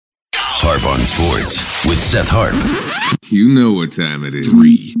Harp on Sports with Seth Harp. You know what time it is.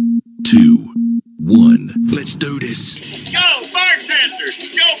 3, 2, 1. Let's do this. Go, bartender!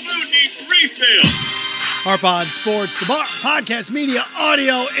 Your food needs refill! Harp on Sports, the podcast media,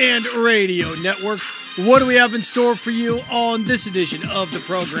 audio, and radio network. What do we have in store for you on this edition of the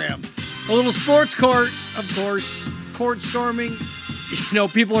program? A little sports court, of course, court storming. You know,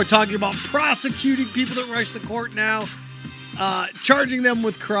 people are talking about prosecuting people that rush the court now, charging them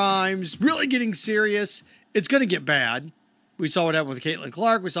with crimes, really getting serious. It's going to get bad. We saw what happened with Caitlin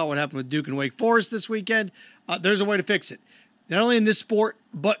Clark. We saw what happened with Duke and Wake Forest this weekend. There's a way to fix it. Not only in this sport,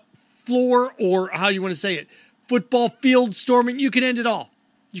 but floor, or how you want to say it, football field storming. You can end it all.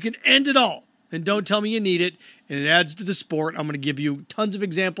 You can end it all. And don't tell me you need it. And it adds to the sport. I'm going to give you tons of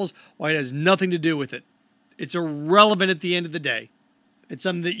examples why it has nothing to do with it. It's irrelevant at the end of the day. It's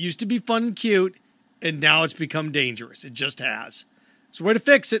something that used to be fun and cute, and now it's become dangerous. It just has. There's a way to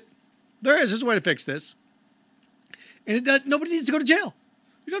fix it. There's a way to fix this. And nobody needs to go to jail.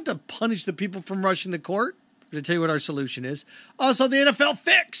 You don't have to punish the people from rushing the court. I'm going to tell you what our solution is. Also, the NFL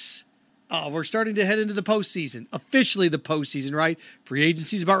fix. We're starting to head into the postseason. Officially the postseason, right? Free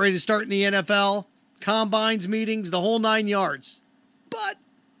agency is about ready to start in the NFL. Combines, meetings, the whole 9 yards. But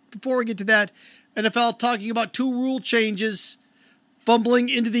before we get to that, NFL talking about 2 rule changes. Fumbling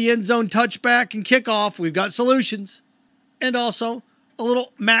into the end zone, touchback, and kickoff. We've got solutions. And also a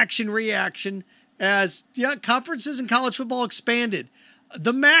little Maction reaction as conferences in college football expanded.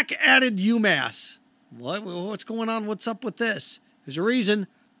 The MAC added UMass. What's going on? What's up with this? There's a reason.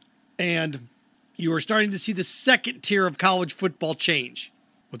 And you are starting to see the second tier of college football change.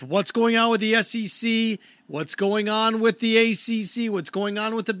 With what's going on with the SEC, what's going on with the ACC, what's going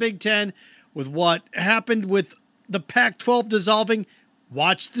on with the Big Ten, with what happened with the Pac-12 dissolving,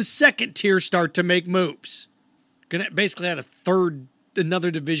 watch the second tier start to make moves. Gonna basically add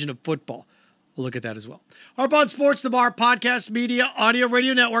another division of football. We'll look at that as well. Harp on Sports, the Bar podcast, media, audio,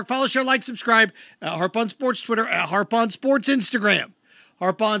 radio network. Follow, share, like, subscribe at Harp on Sports Twitter, at Harp on Sports Instagram.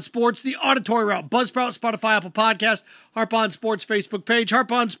 Harp on Sports, the auditory route, Buzzsprout, Spotify, Apple Podcast, Harp on Sports Facebook page,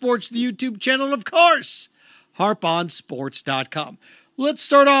 Harp on Sports, the YouTube channel, and of course, harponsports.com. Let's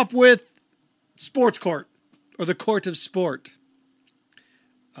start off with Sports Court, or the Court of Sport.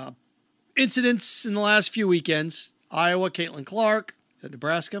 Incidents in the last few weekends. Iowa, Caitlin Clark, is that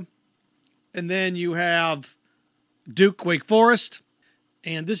Nebraska? And then you have Duke, Wake Forest.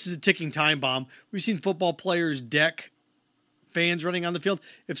 And this is a ticking time bomb. We've seen football players deck fans running on the field.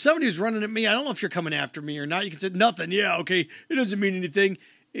 If somebody was running at me, I don't know if you're coming after me or not. You can say nothing. Yeah, okay. It doesn't mean anything.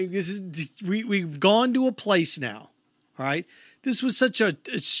 We've gone to a place now. All right. This was such a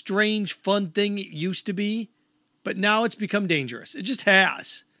strange, fun thing it used to be, but now it's become dangerous. It just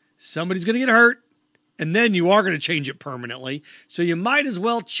has. Somebody's going to get hurt, and then you are going to change it permanently. So you might as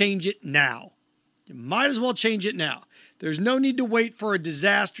well change it now. There's no need to wait for a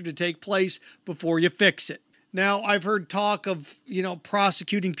disaster to take place before you fix it. Now, I've heard talk of,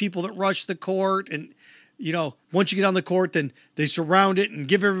 prosecuting people that rush the court, and, once you get on the court, then they surround it and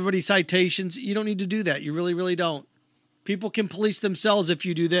give everybody citations. You don't need to do that. You really, really don't. People can police themselves if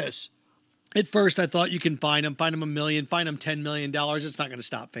you do this. At first, I thought you can fine them $1 million, fine them $10 million. It's not going to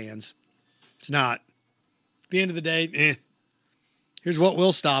stop fans. It's not. At the end of the day, here's what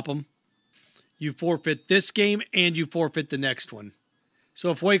will stop them. You forfeit this game and you forfeit the next one. So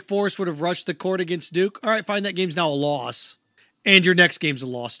if Wake Forest would have rushed the court against Duke, all right, fine, that game's now a loss. And your next game's a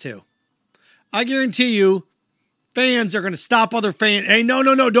loss too. I guarantee you, fans are going to stop other fans. Hey, no,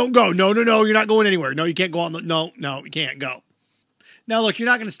 don't go. No, you're not going anywhere. No, you can't go on. No, you can't go. Now, look, you're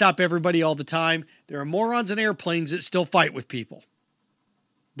not going to stop everybody all the time. There are morons on airplanes that still fight with people.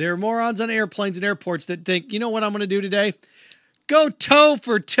 There are morons on airplanes and airports that think, you know what I'm going to do today? Go toe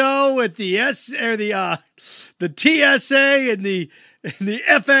for toe at the TSA and the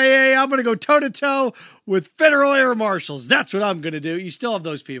FAA. I'm going to go toe to toe with federal air marshals. That's what I'm going to do. You still have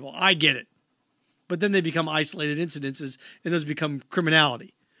those people. I get it. But then they become isolated incidences, and those become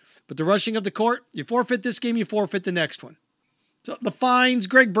criminality. But the rushing of the court, you forfeit this game, you forfeit the next one. So the fines,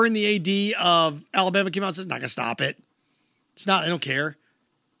 Greg Byrne, the AD of Alabama, came out and says, not going to stop it. It's not, I don't care.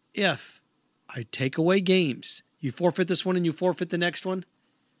 If I take away games, you forfeit this one and you forfeit the next one.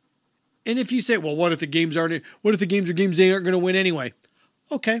 And if you say, well, what if the games are games they aren't going to win anyway?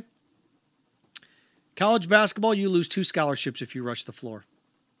 Okay. College basketball, you lose 2 scholarships if you rush the floor.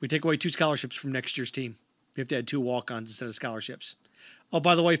 We take away 2 scholarships from next year's team. You have to add 2 walk-ons instead of scholarships. Oh,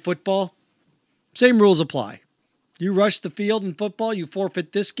 by the way, football, same rules apply. You rush the field in football, you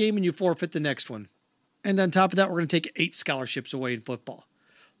forfeit this game and you forfeit the next one. And on top of that, we're going to take 8 scholarships away in football.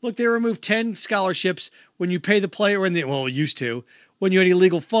 Look, they removed 10 scholarships when you pay the player, used to, when you had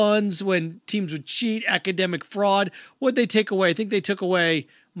illegal funds, when teams would cheat, academic fraud. What'd they take away? I think they took away,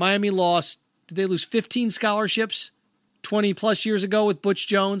 Miami lost, did they lose 15 scholarships 20 plus years ago with Butch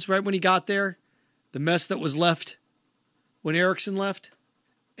Jones, right when he got there? The mess that was left when Erickson left.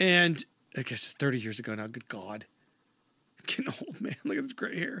 And I guess it's 30 years ago now. Good God. I'm getting old, man. Look at this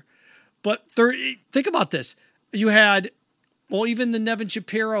gray hair. But think about this. You had, well, even the Nevin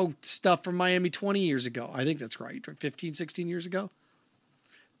Shapiro stuff from Miami 20 years ago. I think that's right. 15, 16 years ago.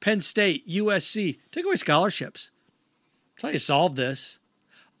 Penn State, USC. Take away scholarships. That's how you solve this.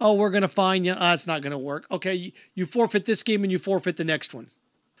 Oh, we're going to fine you. It's not going to work. Okay, you forfeit this game and you forfeit the next one.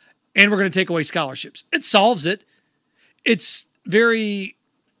 And we're going to take away scholarships. It solves it. It's very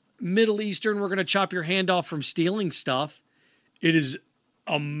Middle Eastern. We're going to chop your hand off from stealing stuff. It is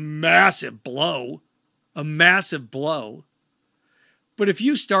a massive blow. A massive blow. But if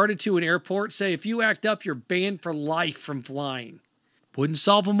you started to an airport, say if you act up, you're banned for life from flying. Wouldn't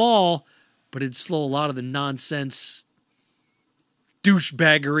solve them all, but it'd slow a lot of the nonsense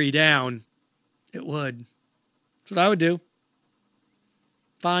douchebaggery down. It would. That's what I would do.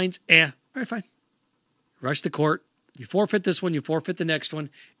 Fines, all right, fine. Rush the court. You forfeit this one, you forfeit the next one,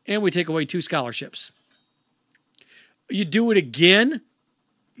 and we take away 2 scholarships. You do it again,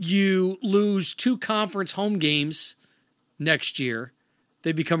 you lose 2 conference home games next year.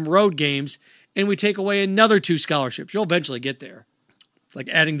 They become road games, and we take away another 2 scholarships. You'll eventually get there. It's like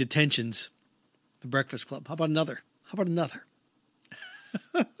adding detentions. The Breakfast Club. How about another?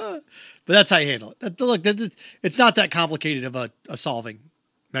 But that's how you handle it. Look, it's not that complicated of a solving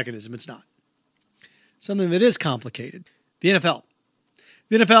mechanism. It's not. Something that is complicated. The NFL.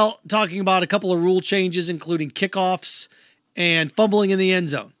 The NFL talking about a couple of rule changes, including kickoffs and fumbling in the end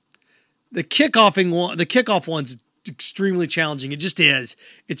zone. The kickoff one's extremely challenging. It just is.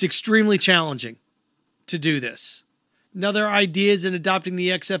 It's extremely challenging to do this. Now, there are ideas in adopting the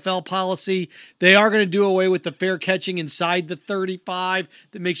XFL policy. They are going to do away with the fair catching inside the 35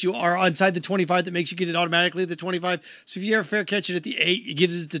 that makes you, or inside the 25 that makes you get it automatically at the 25. So if you ever fair catch it at the 8, you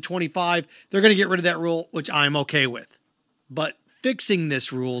get it at the 25. They're going to get rid of that rule, which I'm okay with. But fixing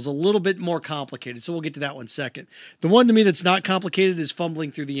this rule is a little bit more complicated, so we'll get to that one second. The one to me that's not complicated is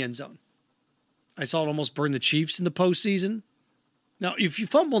fumbling through the end zone. I saw it almost burn the Chiefs in the postseason. Now, if you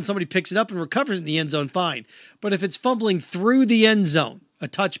fumble and somebody picks it up and recovers in the end zone, fine. But if it's fumbling through the end zone, a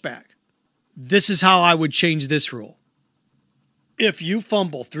touchback, this is how I would change this rule. If you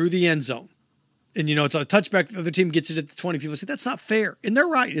fumble through the end zone, and it's a touchback, the other team gets it at the 20, people say, that's not fair. And they're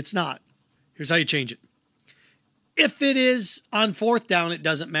right, it's not. Here's how you change it. If it is on 4th down, it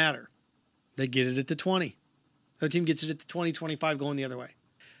doesn't matter. They get it at the 20. The other team gets it at the 20, 25, going the other way.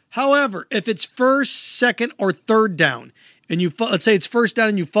 However, if it's 1st, 2nd, or 3rd down, and let's say it's 1st down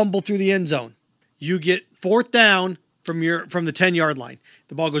and you fumble through the end zone, you get 4th down from the 10-yard line.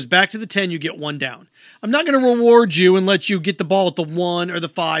 The ball goes back to the 10, you get 1 down. I'm not going to reward you and let you get the ball at the 1 or the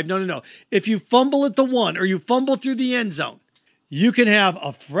 5. No. If you fumble at the 1 or you fumble through the end zone, you can have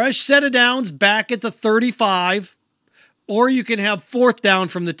a fresh set of downs back at the 35, or you can have 4th down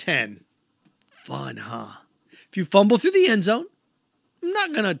from the 10. Fun, huh? If you fumble through the end zone, I'm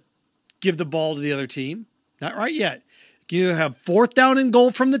not going to give the ball to the other team. Not right yet. You either have 4th down and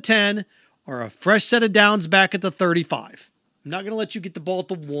goal from the 10 or a fresh set of downs back at the 35. I'm not going to let you get the ball at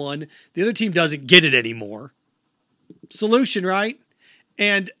the 1. The other team doesn't get it anymore. Solution, right?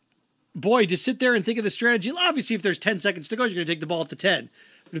 And boy, to sit there and think of the strategy, obviously if there's 10 seconds to go, you're going to take the ball at the 10.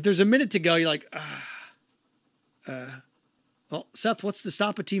 But if there's a minute to go, you're like, well, Seth, what's to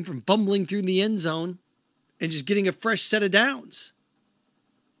stop a team from fumbling through the end zone and just getting a fresh set of downs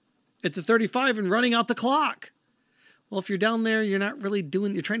at the 35 and running out the clock? Well, if you're down there, you're not really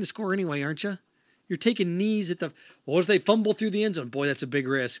you're trying to score anyway, aren't you? You're taking knees well, what if they fumble through the end zone? Boy, that's a big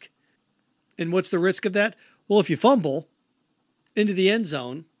risk. And what's the risk of that? Well, if you fumble into the end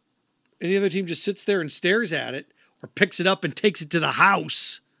zone and the other team just sits there and stares at it or picks it up and takes it to the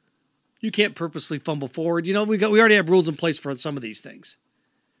house, you can't purposely fumble forward. We already have rules in place for some of these things.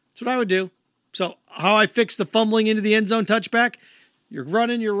 That's what I would do. So how I fix the fumbling into the end zone touchback, you're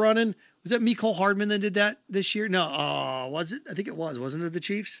running. Was that Mecole Hardman that did that this year? No. Was it? I think it was. Wasn't it the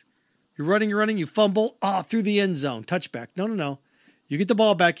Chiefs? You're running, you fumble, through the end zone. Touchback. No. You get the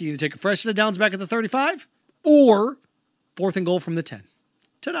ball back. You either take a fresh set of downs back at the 35 or 4th and goal from the 10.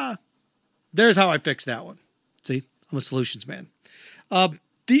 Ta-da. There's how I fix that one. See, I'm a solutions man.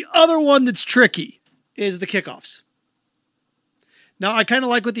 The other one that's tricky is the kickoffs. Now, I kind of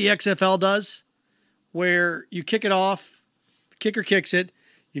like what the XFL does, where you kick it off, the kicker kicks it,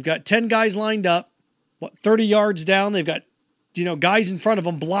 you've got 10 guys lined up, 30 yards down, they've got, guys in front of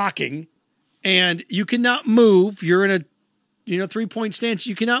them blocking, and you cannot move. You're in 3-point stance,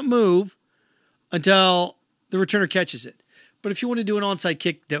 you cannot move until the returner catches it. But if you want to do an onside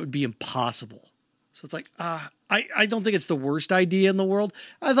kick, that would be impossible. So it's like, I don't think it's the worst idea in the world.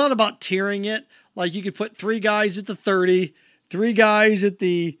 I thought about tiering it. Like you could put 3 guys at the 30, 3 guys at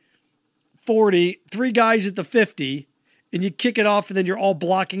the 40, 3 guys at the 50, and you kick it off and then you're all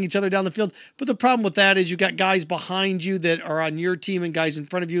blocking each other down the field. But the problem with that is you got guys behind you that are on your team and guys in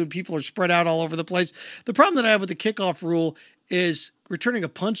front of you, and people are spread out all over the place. The problem that I have with the kickoff rule is returning a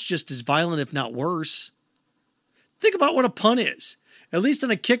punt's just as violent, if not worse. Think about what a punt is. At least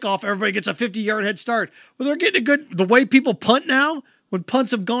in a kickoff, everybody gets a 50-yard head start. Well, they're getting the way people punt now, when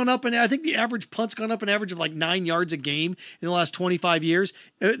punts have gone up, and I think the average punt's gone up an average of like 9 yards a game in the last 25 years.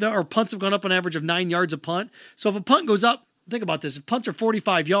 Or punts have gone up an average of 9 yards a punt. So if a punt goes up, think about this. If punts are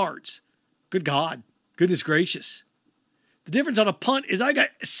 45 yards, good God, goodness gracious. The difference on a punt is I got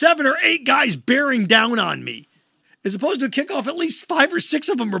 7 or 8 guys bearing down on me. As opposed to a kickoff, at least 5 or 6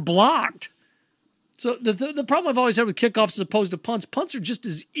 of them are blocked. So the problem I've always had with kickoffs as opposed to punts are just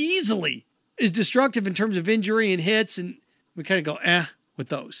as easily as destructive in terms of injury and hits, and we kind of go, with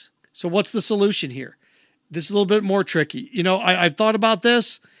those. So what's the solution here? This is a little bit more tricky. I've thought about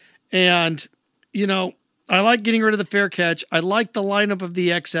this, and, I like getting rid of the fair catch. I like the lineup of the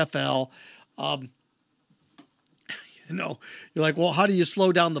XFL. You're like, well, how do you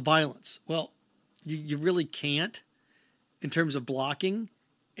slow down the violence? Well, you really can't in terms of blocking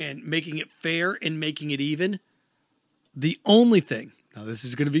and making it fair and making it even. The only thing, now this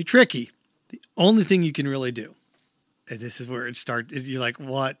is going to be tricky, the only thing you can really do, and this is where it starts, you're like,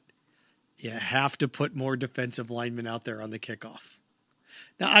 what? You have to put more defensive linemen out there on the kickoff.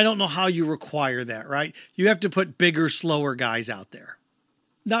 Now, I don't know how you require that, right? You have to put bigger, slower guys out there.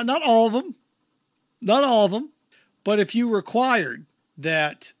 Now, not all of them, but if you required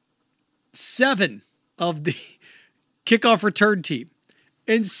that 7 of the kickoff return team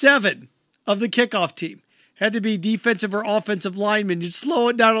and 7 of the kickoff team had to be defensive or offensive linemen, you'd slow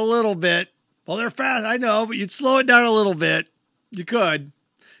it down a little bit. Well, they're fast, I know, but you'd slow it down a little bit. You could.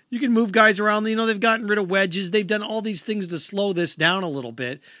 You can move guys around. They've gotten rid of wedges. They've done all these things to slow this down a little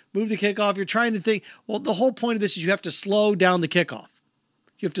bit. Move the kickoff. You're trying to think, well, the whole point of this is you have to slow down the kickoff.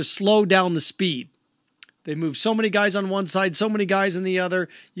 You have to slow down the speed. They move so many guys on one side, so many guys on the other.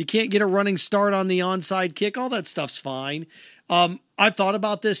 You can't get a running start on the onside kick. All that stuff's fine. I've thought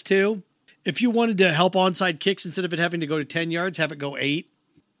about this too. If you wanted to help onside kicks, instead of it having to go to 10 yards, have it go 8.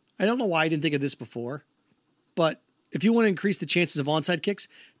 I don't know why I didn't think of this before, but if you want to increase the chances of onside kicks,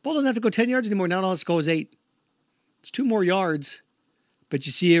 ball doesn't have to go 10 yards anymore. Now all it's goes 8. It's 2 more yards, but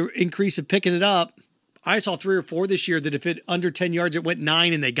you see an increase of picking it up. I saw 3 or 4 this year that if it under 10 yards, it went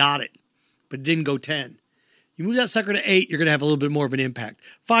 9 and they got it, but it didn't go 10. You move that sucker to 8, you're going to have a little bit more of an impact.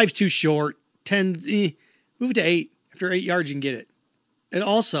 5's too short. 10, move it to 8. After 8 yards, you can get it. And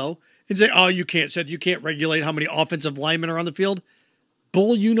also, and say, oh, you can't regulate how many offensive linemen are on the field.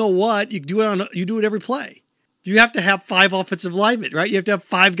 Bull, you know what? You do it every play. You have to have 5 offensive linemen, right? You have to have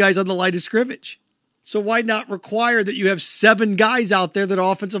 5 guys on the line of scrimmage. So why not require that you have 7 guys out there that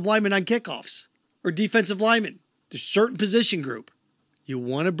are offensive linemen on kickoffs or defensive linemen? There's a certain position group. You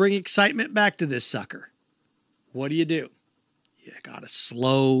want to bring excitement back to this sucker. What do? You got to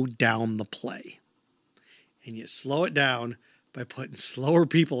slow down the play. And you slow it down by putting slower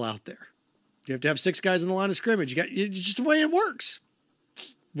people out there. You have to have 6 guys on the line of scrimmage. It's just the way it works.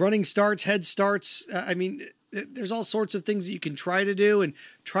 Running starts, head starts. There's all sorts of things that you can try to do and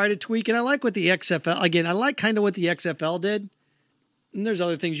try to tweak. And I like what the XFL, again, I like kind of what the XFL did. And there's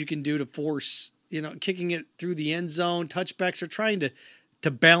other things you can do to force, kicking it through the end zone. Touchbacks are trying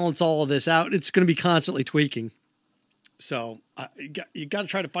to balance all of this out. It's going to be constantly tweaking. So you got to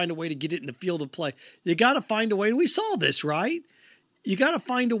try to find a way to get it in the field of play. You got to find a way. And we saw this, right? You got to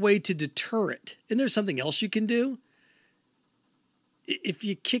find a way to deter it. And there's something else you can do. If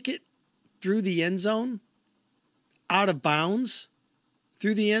you kick it through the end zone, out of bounds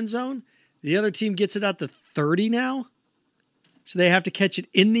through the end zone, the other team gets it at the 30 now. So they have to catch it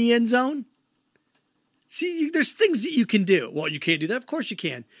in the end zone. See, there's things that you can do. Well, you can't do that. Of course you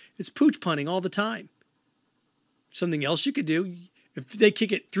can. It's pooch punting all the time. Something else you could do, if they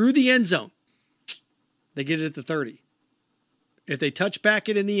kick it through the end zone, they get it at the 30. If they touch back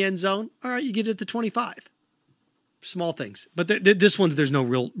it in the end zone, all right, you get it at the 25. Small things. But this one, there's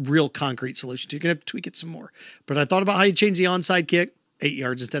no real concrete solution to. You're going to have to tweak it some more. But I thought about how you change the onside kick, 8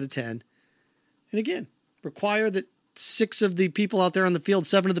 yards instead of 10. And again, require that 6 of the people out there on the field,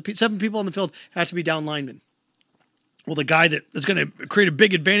 7 people on the field have to be down linemen. Well, the guy that's going to create a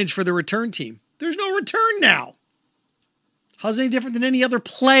big advantage for the return team, there's no return now. How's it any different than any other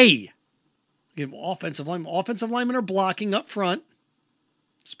play? Offensive linemen are blocking up front.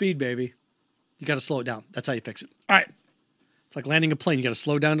 Speed, baby. You got to slow it down. That's how you fix it. All right. It's like landing a plane. You got to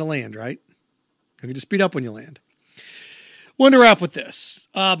slow down to land, right? You can just speed up when you land. Wanted to wrap with this.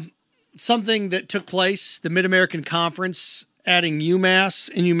 Something that took place, the Mid-American Conference adding UMass,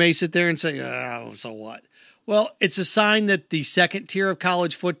 and you may sit there and say, oh, so what? Well, it's a sign that the second tier of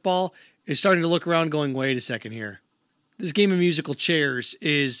college football is starting to look around going, wait a second here. This game of musical chairs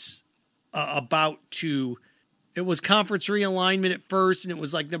is about to... It was conference realignment at first, and it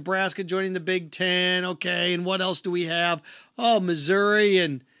was like Nebraska joining the Big Ten. Okay, and what else do we have? Oh, Missouri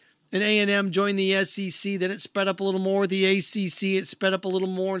and A&M joined the SEC. Then it sped up a little more with the ACC. It sped up a little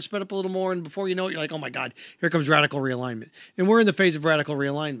more and sped up a little more. And before you know it, you're like, oh, my God, here comes radical realignment. And we're in the phase of radical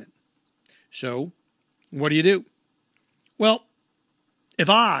realignment. So what do you do? Well, if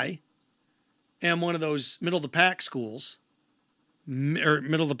I am one of those middle-of-the-pack schools, or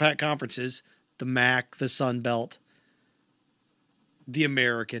middle-of-the-pack conferences, the MAC, the Sun Belt, the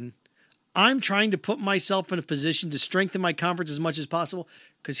American, I'm trying to put myself in a position to strengthen my conference as much as possible,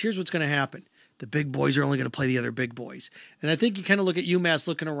 because here's what's going to happen. The big boys are only going to play the other big boys. And I think you kind of look at UMass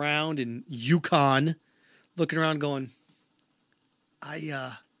looking around and UConn looking around going,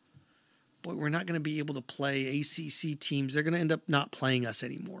 we're not going to be able to play ACC teams. They're going to end up not playing us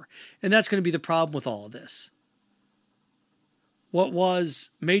anymore. And that's going to be the problem with all of this. What was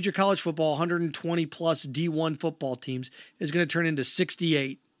major college football, 120 plus D1 football teams, is going to turn into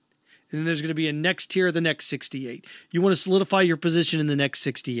 68. And then there's going to be a next tier of the next 68. You want to solidify your position in the next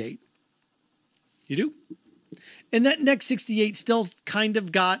 68. You do. And that next 68 still kind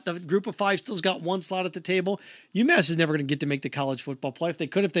of got, the group of five still's got one slot at the table. UMass is never going to get to make the college football play. If they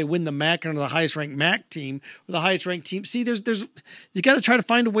could, if they win the MAC under the highest ranked MAC team or the highest ranked team. See, there's you got to try to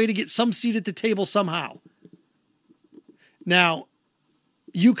find a way to get some seat at the table somehow. Now,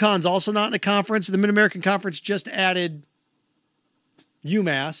 UConn's also not in a conference. The Mid-American Conference just added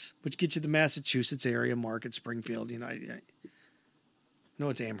UMass, which gets you the Massachusetts area, Market, Springfield. I know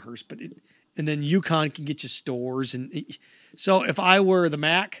it's Amherst, but and then UConn can get you Stores. So if I were the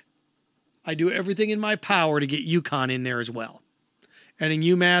MAC, I do everything in my power to get UConn in there as well. And in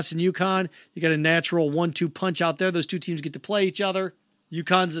UMass and UConn, you got a natural 1-2 punch out there. Those two teams get to play each other.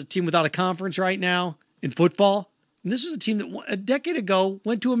 UConn's a team without a conference right now in football. And this was a team that a decade ago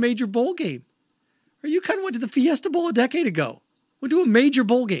went to a major bowl game. Or UConn went to the Fiesta Bowl a decade ago. Went to a major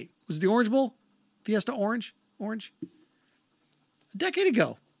bowl game. Was it the Orange Bowl? Fiesta Orange? Orange? A decade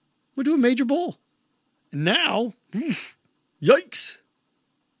ago. Went to a major bowl. And now, yikes.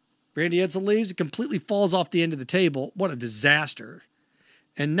 Randy Edsall leaves. It completely falls off the end of the table. What a disaster.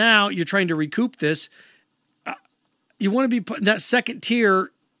 And now you're trying to recoup this. You want to be putting that second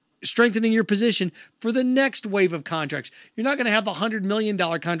tier, strengthening your position for the next wave of contracts. You're not going to have the $100 million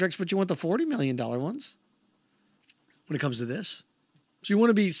contracts, but you want the $40 million ones when it comes to this. So you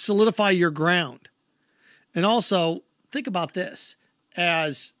want to be solidify your ground. And also, think about this.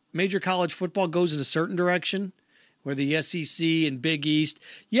 As major college football goes in a certain direction, where the SEC and Big East,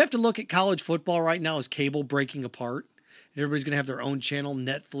 you have to look at college football right now as cable breaking apart. And everybody's going to have their own channel,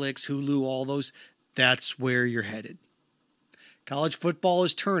 Netflix, Hulu, all those. That's where you're headed. College football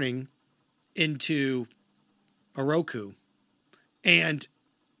is turning into a Roku. And,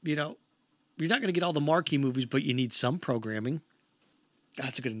 you're not going to get all the marquee movies, but you need some programming.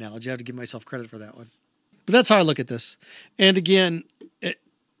 That's a good analogy. I have to give myself credit for that one. But that's how I look at this. And again,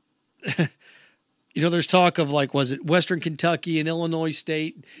 there's talk of was it Western Kentucky and Illinois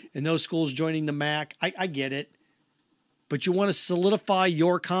State and those schools joining the MAC? I get it. But you want to solidify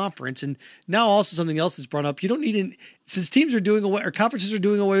your conference. And now also something else that's brought up. You don't need since teams are doing away, or conferences are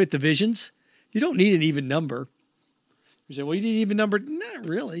doing away with divisions, you don't need an even number. You say, well, you need an even number. Not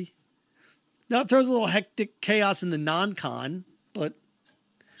really. Now it throws a little hectic chaos in the non-con, but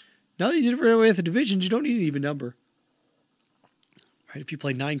now that you did away with the divisions, you don't need an even number. Right? If you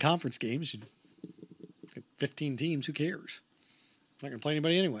play 9 conference games, you get 15 teams, who cares? Not going to play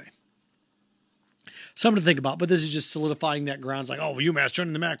anybody anyway. Something to think about, but this is just solidifying that ground. It's like, oh, UMass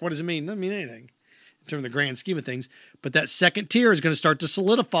joining the MAC. What does it mean? It doesn't mean anything in terms of the grand scheme of things. But that second tier is going to start to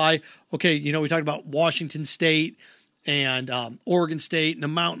solidify. Okay, we talked about Washington State and Oregon State and the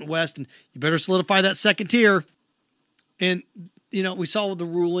Mountain West, and you better solidify that second tier. And, we saw the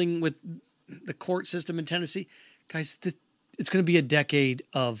ruling with the court system in Tennessee. Guys, it's going to be a decade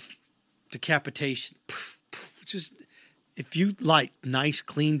of decapitation. Just, if you like nice,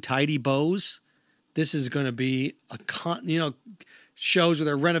 clean, tidy bows, this is going to be shows where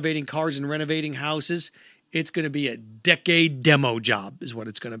they're renovating cars and renovating houses. It's going to be a decade demo job is what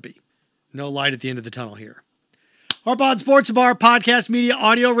it's going to be. No light at the end of the tunnel here. Harp On Sports Bar, podcast, media,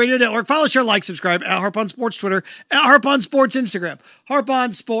 audio, radio network. Follow, share, like, subscribe at Harp On Sports Twitter, at Harp On Sports Instagram, Harp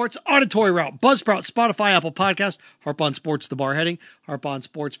On Sports Auditory Route, Buzzsprout, Spotify, Apple Podcast, Harp On Sports The Bar Heading, Harp On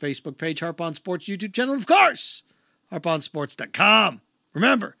Sports Facebook page, Harp On Sports YouTube channel, and of course, harponsports.com.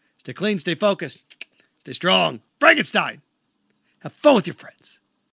 Remember, stay clean, stay focused, stay strong. Frankenstein. Have fun with your friends.